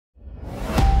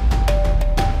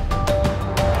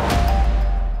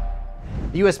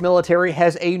The U.S. military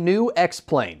has a new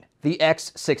X-plane, the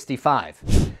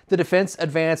X-65. The Defense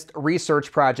Advanced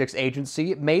Research Projects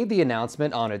Agency made the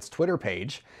announcement on its Twitter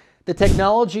page. The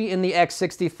technology in the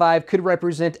X-65 could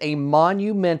represent a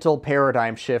monumental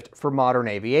paradigm shift for modern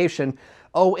aviation.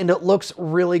 Oh, and it looks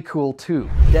really cool too.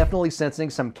 Definitely sensing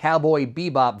some Cowboy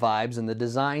Bebop vibes in the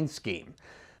design scheme.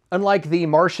 Unlike the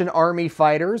Martian Army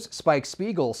fighters Spike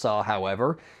Spiegel saw,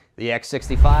 however, the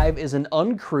X-65 is an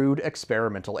uncrewed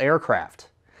experimental aircraft.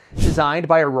 Designed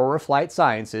by Aurora Flight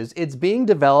Sciences, it's being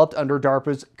developed under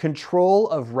DARPA's Control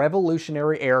of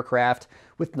Revolutionary Aircraft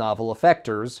with Novel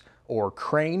Effectors, or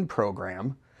CRANE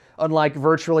program. Unlike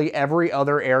virtually every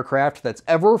other aircraft that's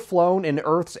ever flown in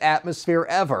Earth's atmosphere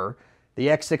ever, the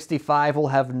X-65 will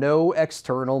have no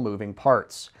external moving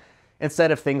parts.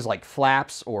 Instead of things like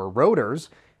flaps or rotors,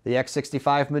 the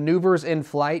X-65 maneuvers in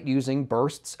flight using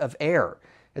bursts of air.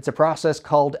 It's a process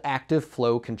called active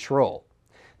flow control.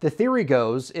 The theory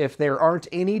goes, if there aren't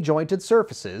any jointed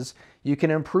surfaces, you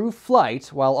can improve flight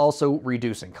while also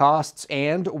reducing costs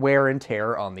and wear and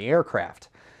tear on the aircraft.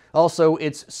 Also,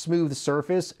 its smooth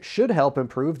surface should help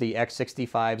improve the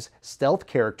X-65's stealth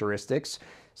characteristics,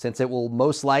 since it will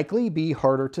most likely be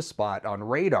harder to spot on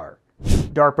radar.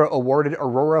 DARPA awarded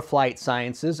Aurora Flight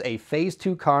Sciences a Phase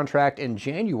 2 contract in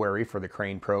January for the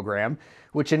CRANE program,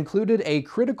 which included a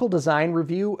critical design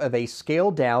review of a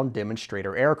scaled-down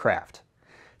demonstrator aircraft.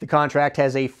 The contract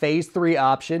has a Phase 3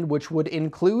 option, which would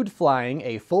include flying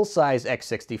a full-size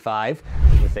X-65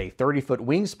 with a 30-foot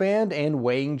wingspan and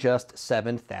weighing just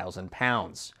 7,000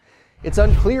 pounds. It's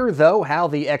unclear, though, how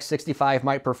the X-65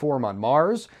 might perform on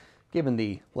Mars, given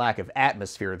the lack of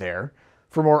atmosphere there.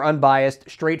 For more unbiased,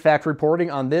 straight-fact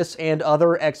reporting on this and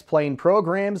other X-plane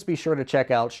programs, be sure to check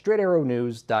out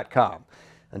straightarrownews.com.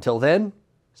 Until then,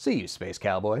 see you, Space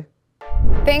Cowboy.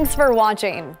 Thanks for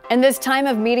watching. In this time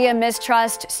of media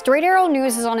mistrust, Straight Arrow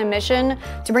News is on a mission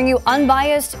to bring you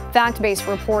unbiased, fact-based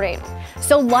reporting.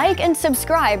 So like and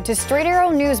subscribe to Straight Arrow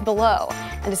News below.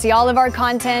 And to see all of our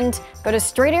content, go to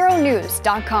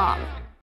straightarrownews.com.